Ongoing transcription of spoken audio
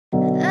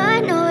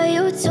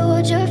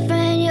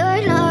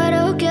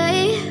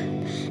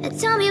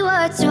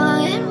what's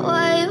wrong and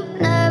why you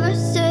never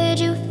said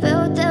you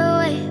felt that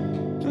way.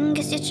 And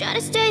guess you're trying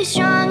to stay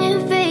strong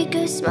and fake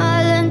a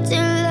smile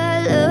until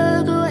I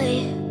look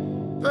away.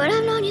 But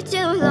I've known you too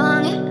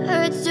long, it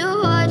hurts to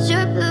watch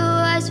your blue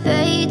eyes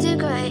fade to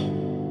gray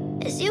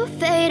as you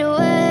fade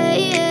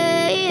away,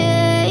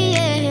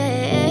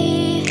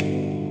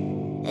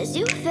 as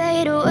you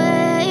fade away.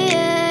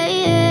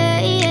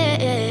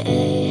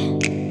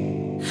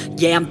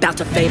 Yeah, I'm about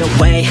to fade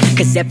away,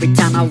 cause every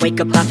time I wake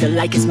up I feel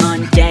like it's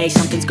Monday.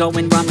 Something's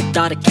going wrong with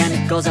all the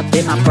chemicals up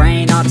in my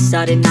brain. All of a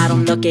sudden I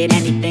don't look at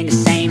anything the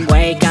same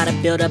way. Gotta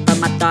build up of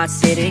my thoughts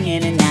sitting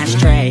in an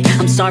ashtray.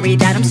 I'm sorry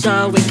that I'm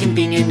so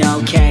inconvenient,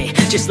 okay.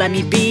 Just let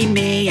me be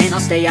me and I'll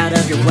stay out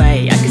of your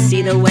way. I can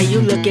see the way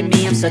you look at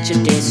me, I'm such a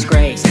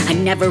disgrace. I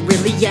never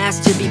really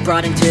asked to be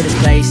brought into this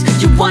place.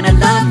 You wanna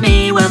love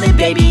me? Well then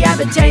baby I have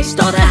a taste.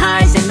 All the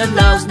highs and the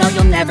lows, no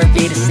you'll never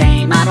be the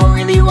same. I don't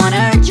really wanna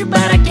hurt you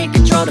but I can't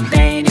control the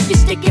pain. If you're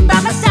sticking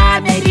by my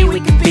side, maybe we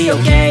could be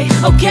okay.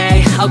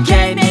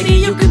 Okay, maybe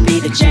you could be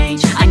the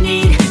change I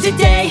need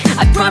today.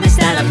 I promise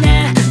that I've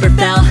never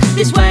felt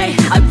this way.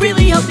 I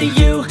really hope that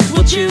you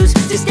will choose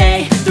to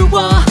stay through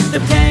all the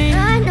pain.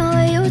 I know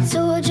you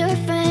told your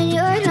friend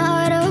you're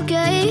not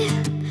okay,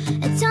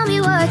 and tell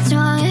me what's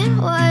wrong and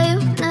why you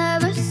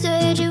never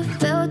said you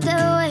felt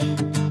that way.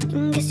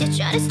 And guess you're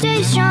trying to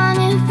stay strong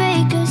and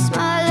fake a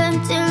smile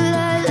until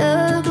I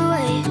look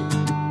away.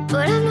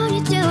 But I've known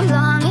you too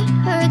long, it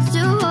hurts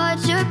to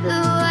watch your blue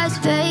eyes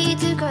fade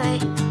to gray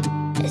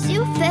as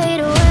you fade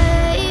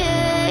away,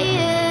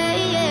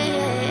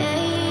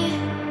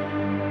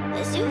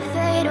 as you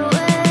fade away,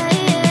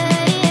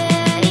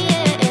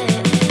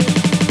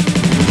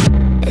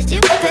 as you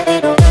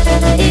fade away,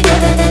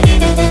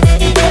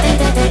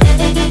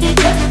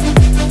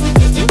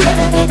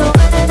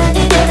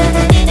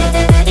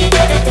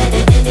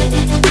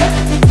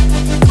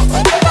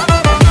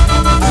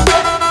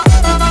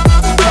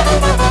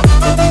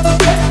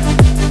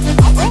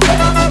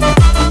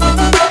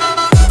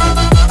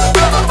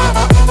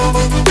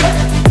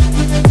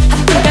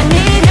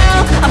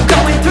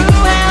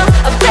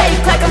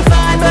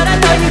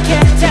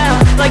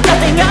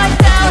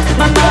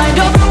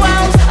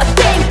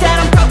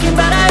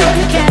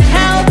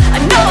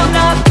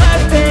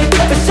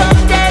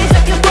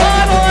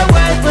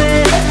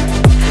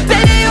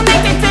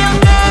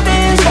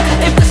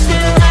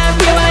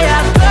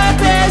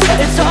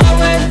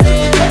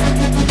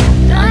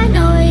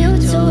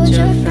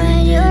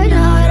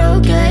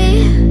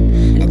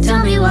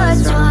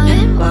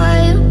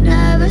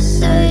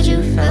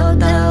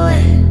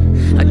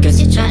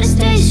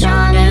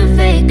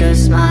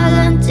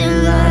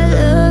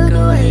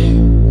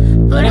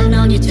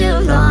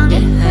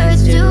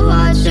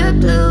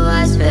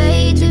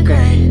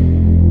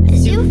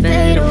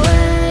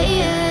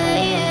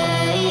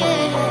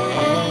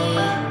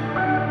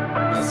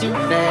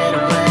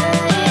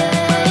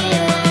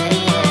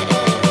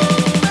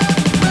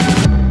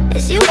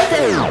 as you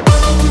fade away.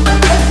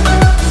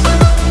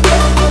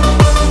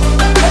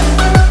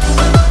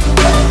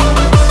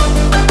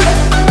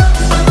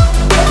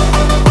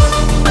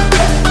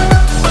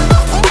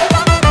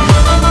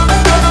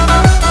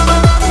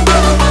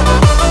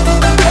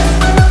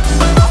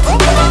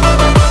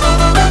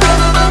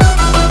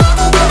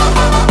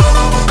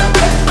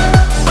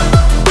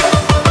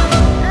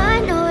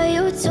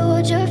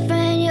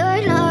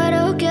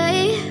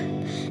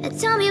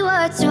 Tell me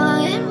what's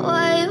wrong and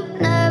why you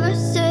never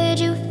said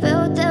you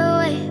felt that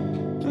way.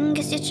 And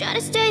guess you're trying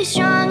to stay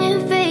strong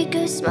and fake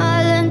a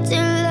smile until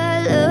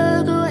I look